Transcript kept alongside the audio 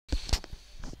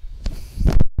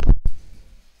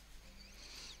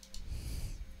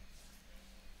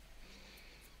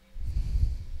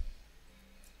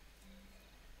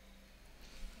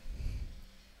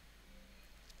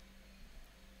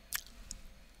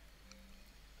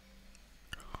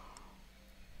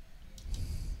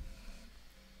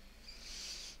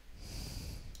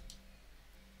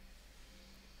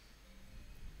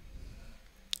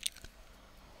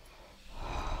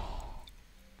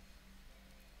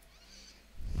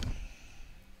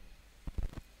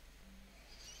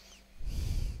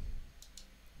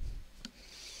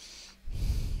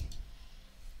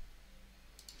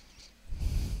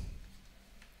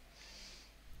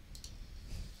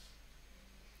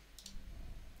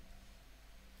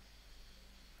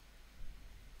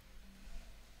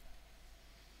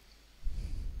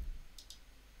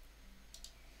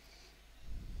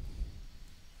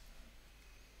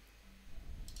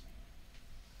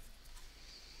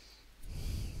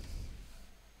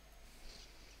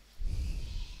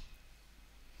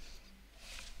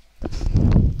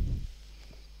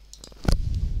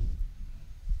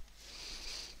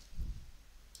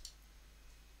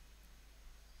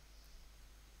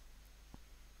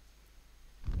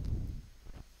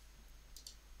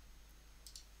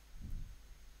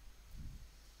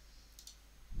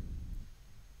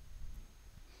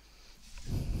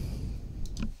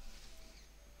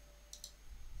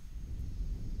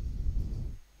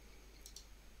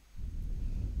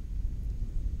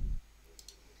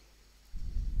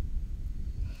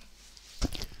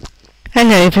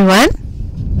Hello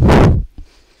everyone.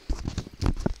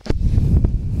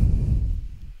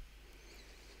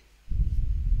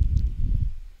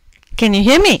 Can you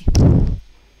hear me?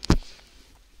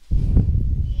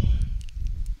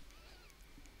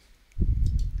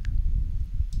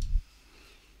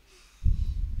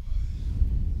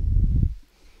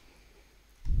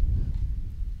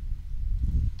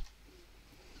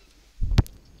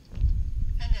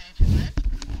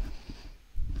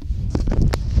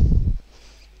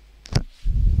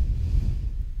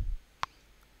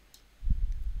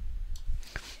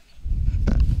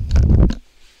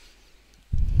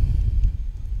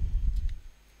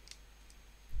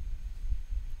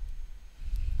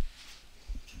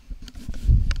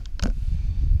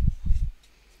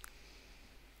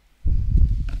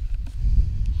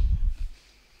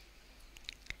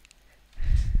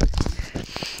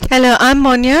 Hello, I'm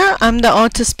Monia. I'm the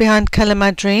artist behind Color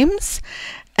My Dreams.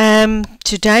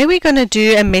 Today we're going to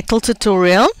do a metal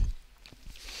tutorial.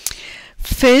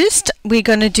 First, we're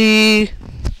going to do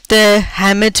the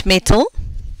hammered metal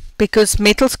because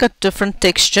metal's got different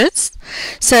textures.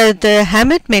 So the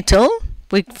hammered metal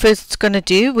we're first going to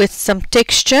do with some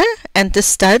texture and the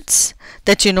studs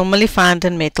that you normally find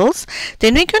in metals.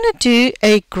 Then we're going to do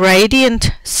a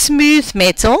gradient smooth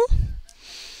metal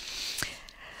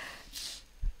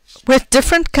with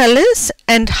different colors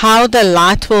and how the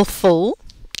light will fall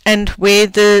and where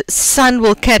the sun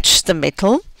will catch the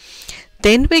metal.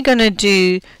 Then we're going to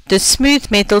do the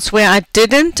smooth metals where I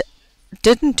didn't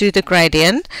do the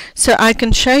gradient, so I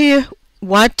can show you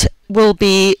what will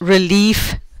be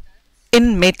relief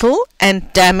in metal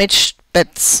and damaged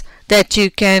bits that you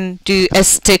can do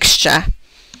as texture.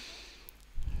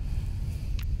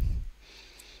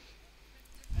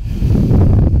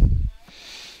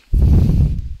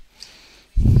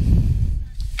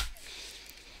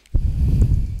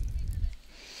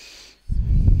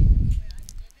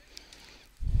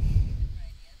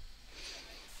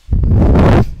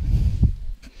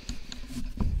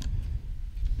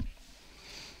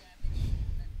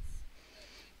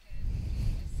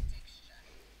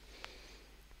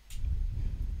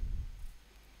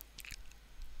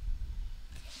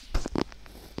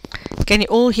 Can you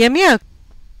all hear me?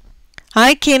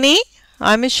 Hi Kenny,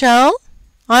 hi Michelle,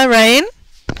 hi Rain.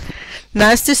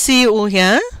 Nice to see you all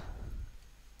here.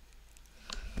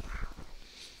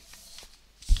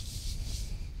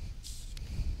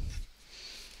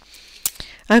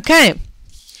 Okay,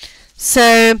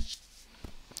 so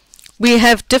we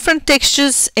have different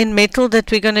textures in metal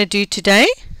that we're going to do today.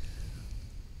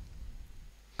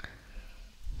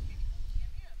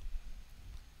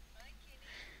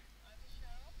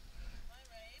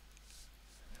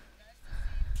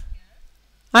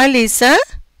 Hi Lisa,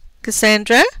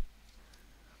 Cassandra.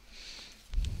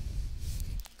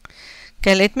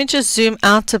 Okay, let me just zoom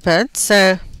out a bit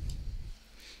so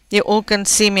you all can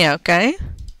see me, okay?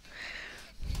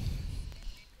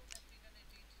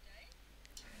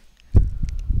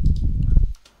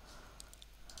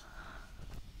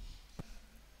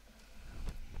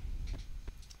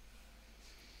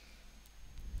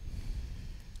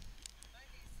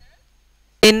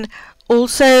 Then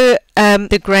also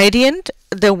the gradient,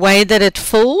 the way that it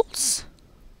falls,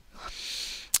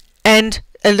 and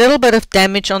a little bit of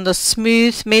damage on the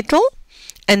smooth metal,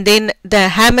 and then the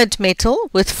hammered metal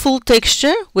with full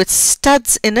texture with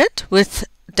studs in it with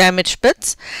damaged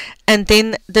bits, and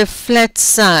then the flat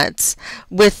sides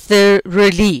with the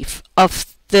relief of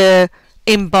the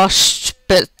embossed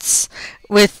bits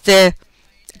with the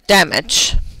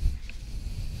damage.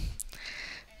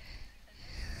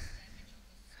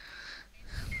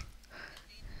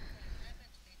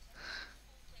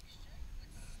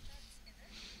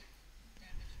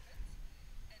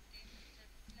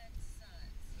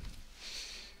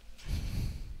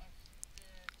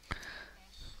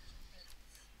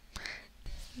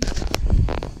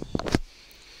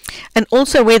 And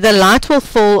also where the light will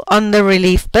fall on the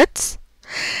relief bits,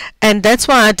 and that's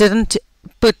why I didn't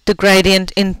put the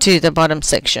gradient into the bottom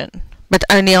section but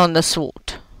only on the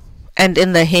sword and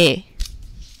in the hair.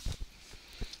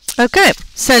 Okay,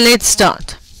 so let's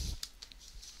start.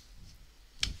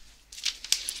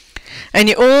 And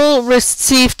you all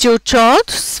received your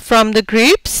charts from the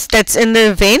groups that's in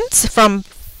the events from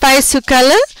Face to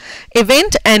Color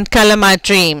event and Color My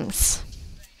Dreams.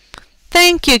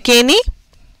 Thank you, Kenny.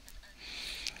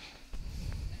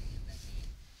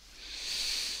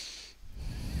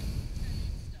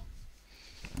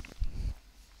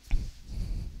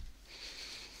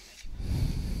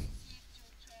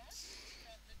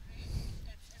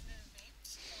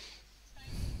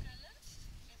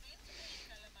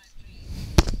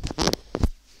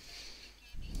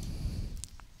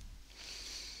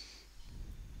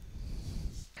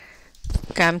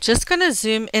 Okay, I'm just going to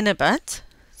zoom in a bit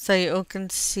so you all can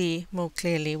see more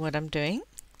clearly what I'm doing.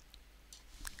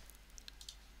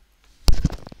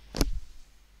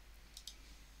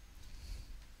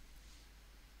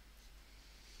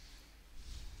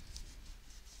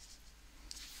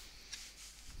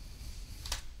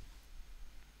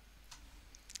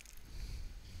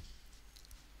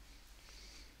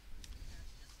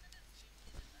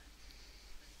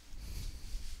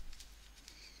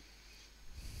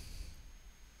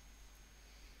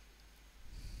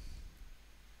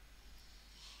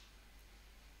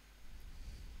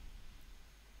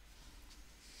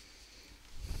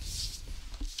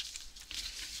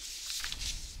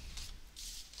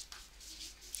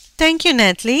 Thank you,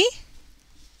 Natalie.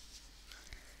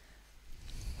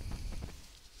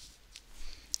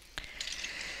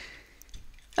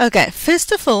 Okay,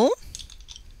 first of all,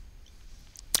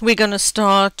 we're going to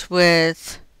start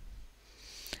with,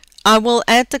 I will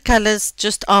add the colors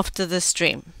just after the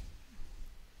stream.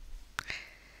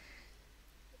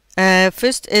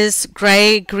 First is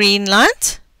Grey Green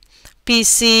Light,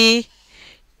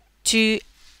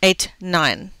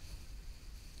 PC289.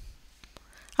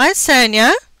 Hi,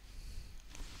 Sonia.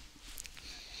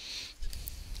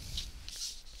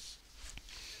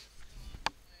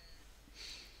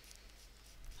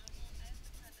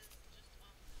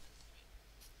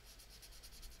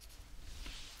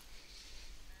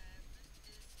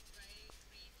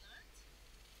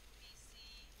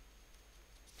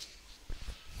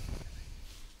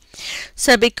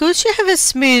 So because you have a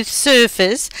smooth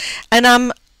surface,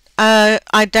 and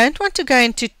I don't want to go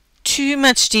into too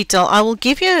much detail. I will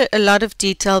give you a lot of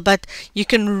detail, but you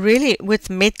can really, with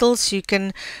metals, you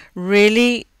can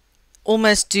really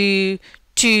almost do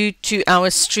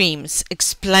 2-2-hour streams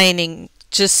explaining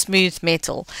just smooth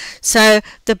metal. So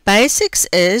the basics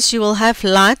is you will have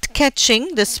light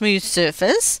catching the smooth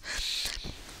surface.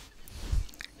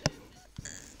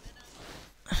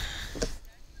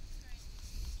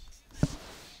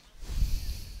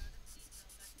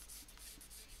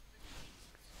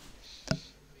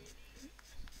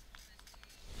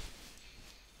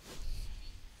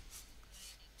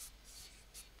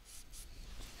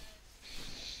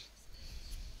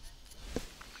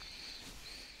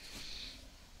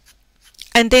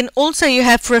 And then also you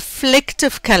have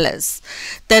reflective colors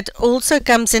that also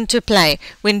comes into play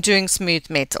when doing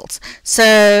smooth metals.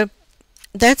 So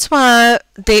that's why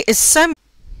there is some.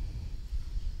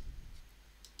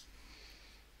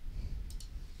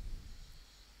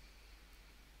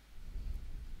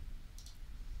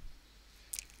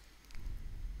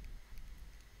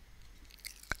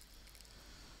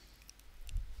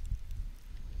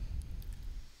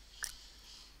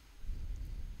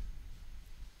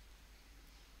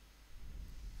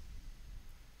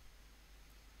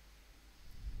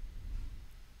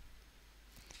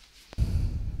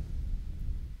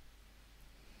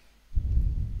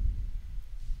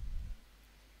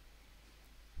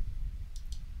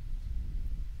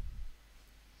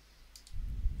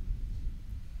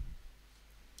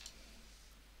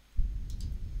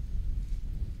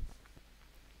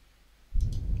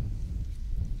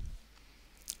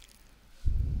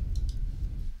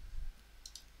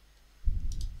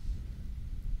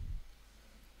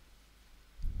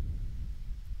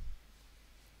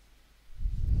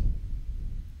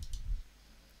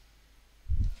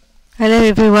 Hello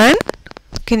everyone,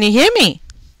 can you hear me?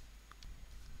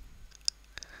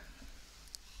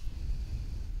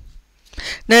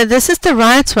 No, this is the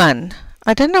right one.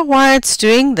 I don't know why it's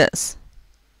doing this.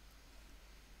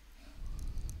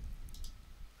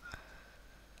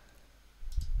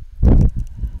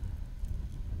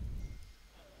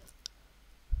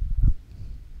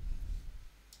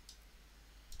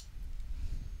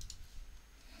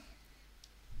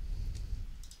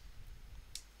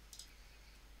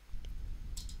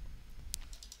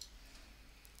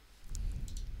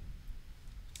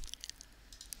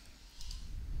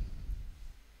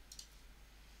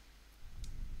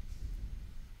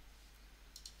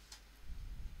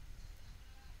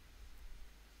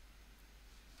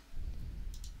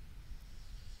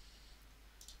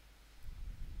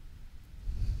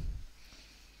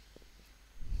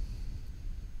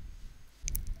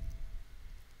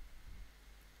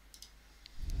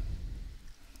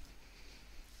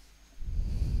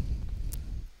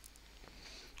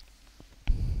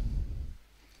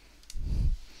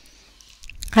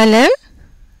 Hello?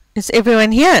 Is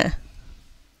everyone here?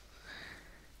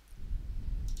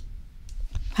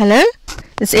 Hello?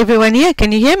 Is everyone here?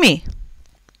 Can you hear me?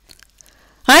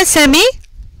 Hi, Sammy.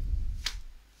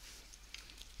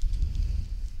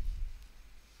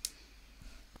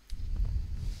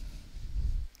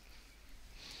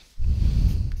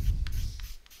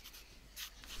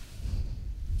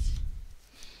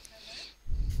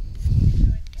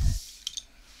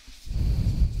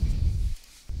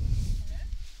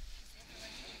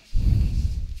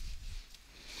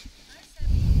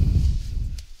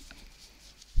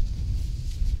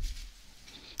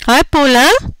 Hi Paula.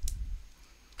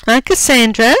 Hi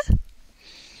Cassandra.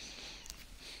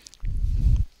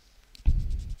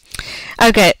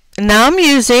 Okay, now I'm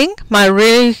using my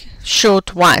really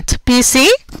short white,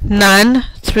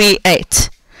 PC938.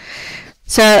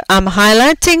 So I'm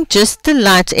highlighting just the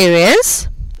light areas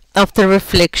of the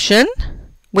reflection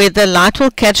where the light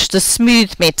will catch the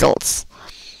smooth metals.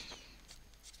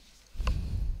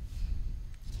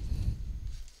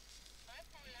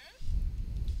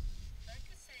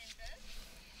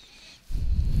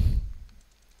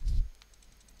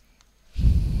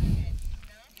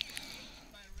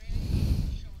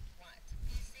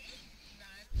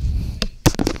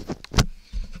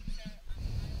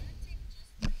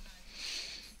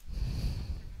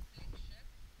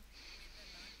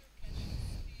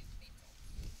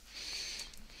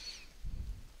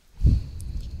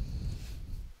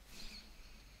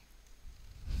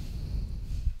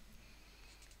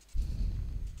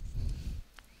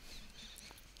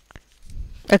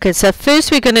 Okay, so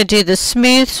first we're going to do the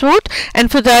smooth sort,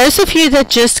 and for those of you that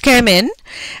just came in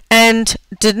and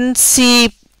didn't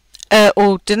see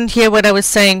or didn't hear what I was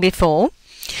saying before,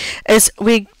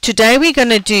 today we're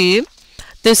going to do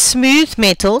the smooth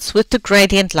metals with the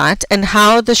gradient light and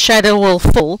how the shadow will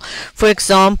fall. For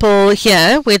example,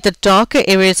 here where the darker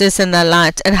areas is in the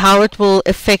light and how it will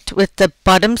affect with the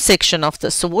bottom section of the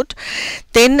sword.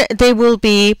 Then there will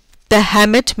be the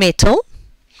hammered metal,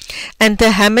 and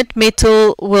the hammered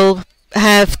metal will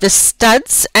have the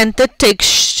studs and the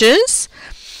textures.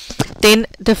 Then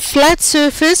the flat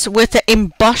surface with the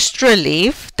embossed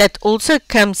relief that also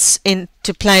comes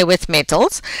into play with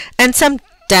metals, and some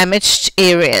damaged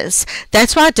areas.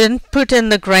 That's why I didn't put in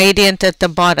the gradient at the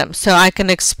bottom, so I can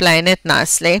explain it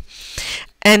nicely.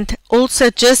 And also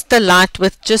just the light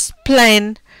with just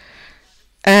plain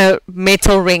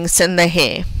metal rings in the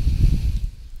hair.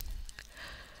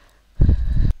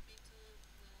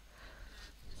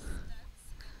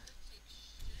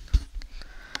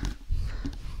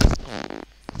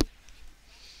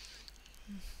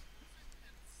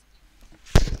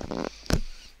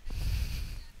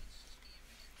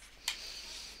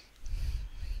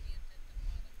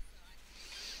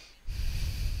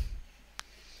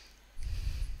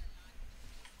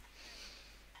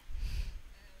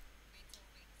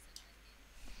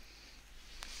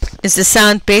 Is the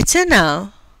sound better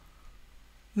now,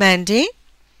 Mandy?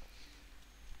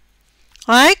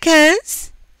 Hi, Kaz.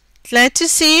 Glad to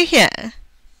see you here.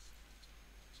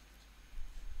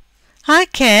 Hi,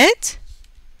 Kat.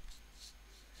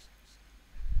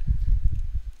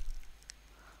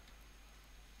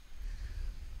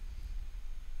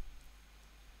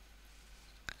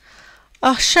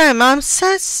 Oh, shame. I'm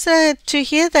so sad to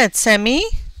hear that, Sammy.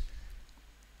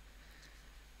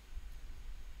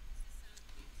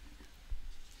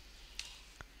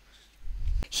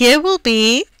 Here will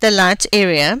be the light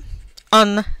area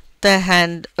on the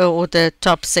hand or the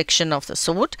top section of the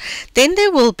sword. Then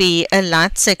there will be a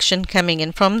light section coming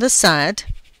in from the side.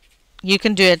 You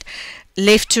can do it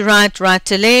left to right, right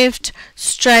to left,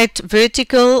 straight,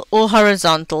 vertical or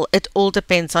horizontal. It all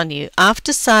depends on you. I've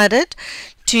decided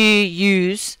to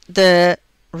use the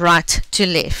right to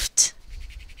left.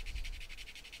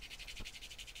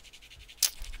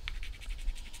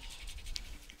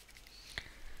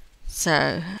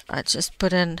 So I just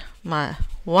put in my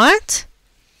white.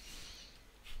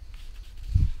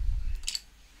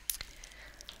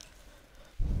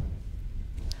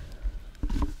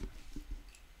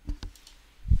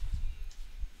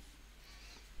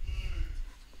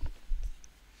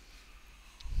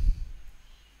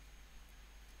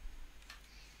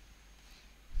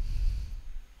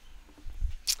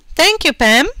 Thank you,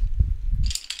 Pam.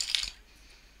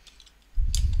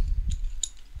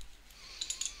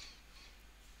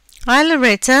 Hi,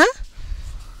 Loretta.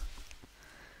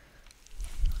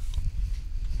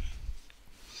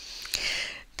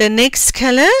 The next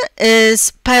color is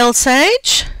Pale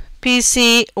Sage,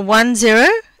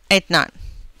 PC1089.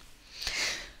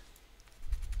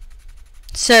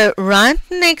 So right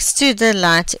next to the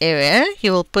light area,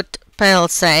 you will put Pale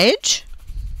Sage.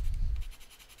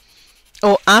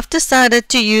 Or I've decided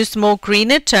to use more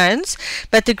greener tones,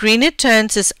 but the greener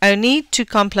tones is only to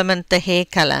complement the hair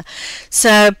color.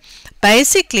 So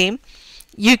basically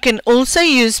you can also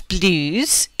use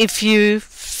blues if you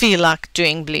feel like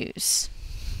doing blues.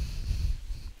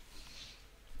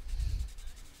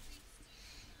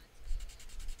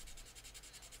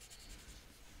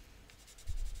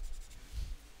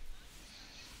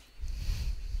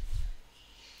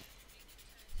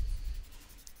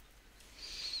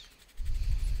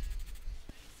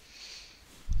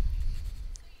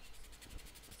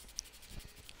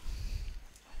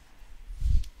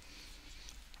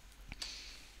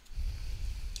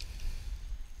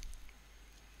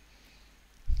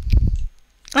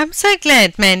 I'm so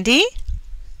glad, Mandy.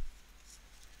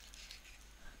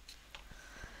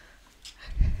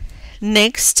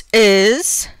 Next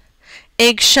is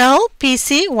Eggshell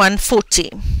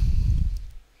PC140.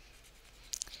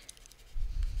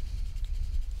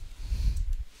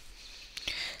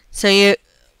 So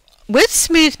with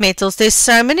smooth metals, there's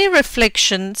so many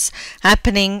reflections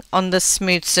happening on the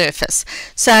smooth surface.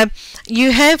 So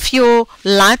you have your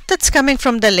light that's coming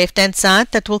from the left hand side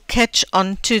that will catch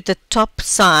onto the top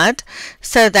side.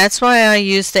 So that's why I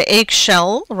use the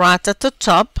eggshell right at the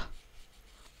top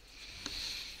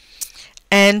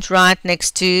and right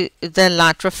next to the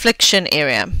light reflection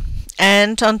area,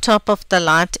 and on top of the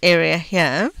light area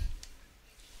here.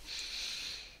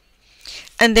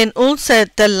 And then also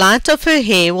the light of her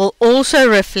hair will also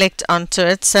reflect onto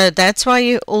it, so that's why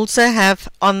you also have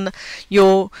on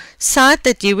your side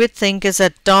that you would think is a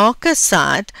darker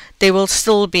side, there will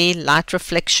still be light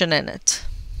reflection in it.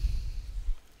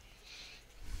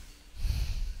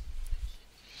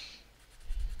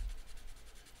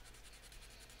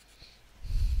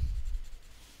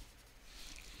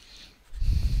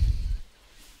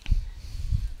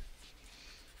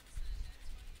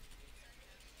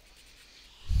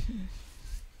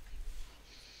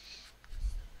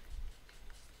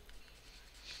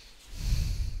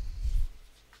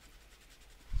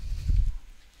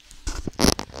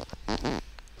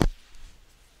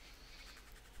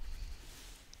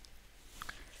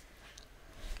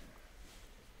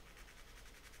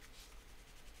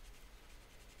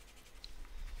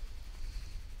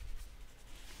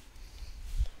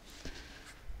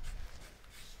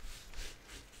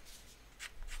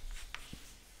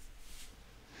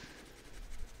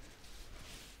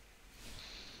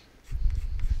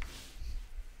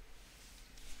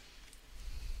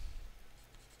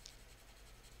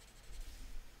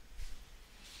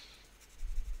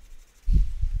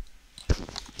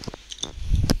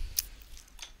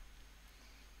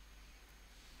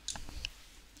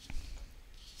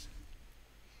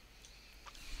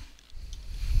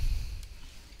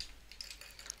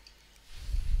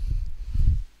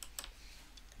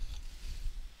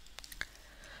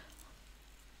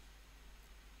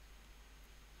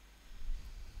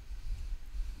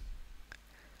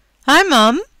 Hi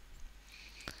Mom.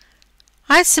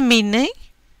 Hi Samini.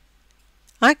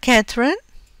 Hi Catherine.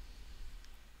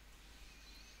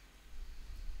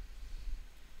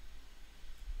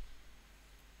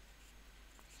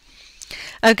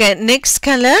 Okay, next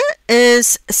color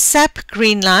is Sap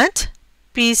Green Light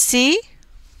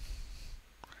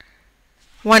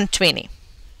PC120.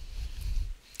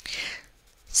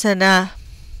 So now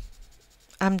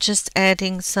I'm just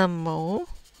adding some more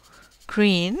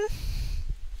green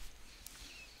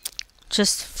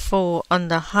just for on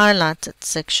the highlighted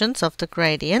sections of the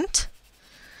gradient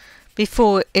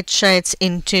before it shades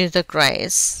into the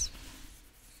grays.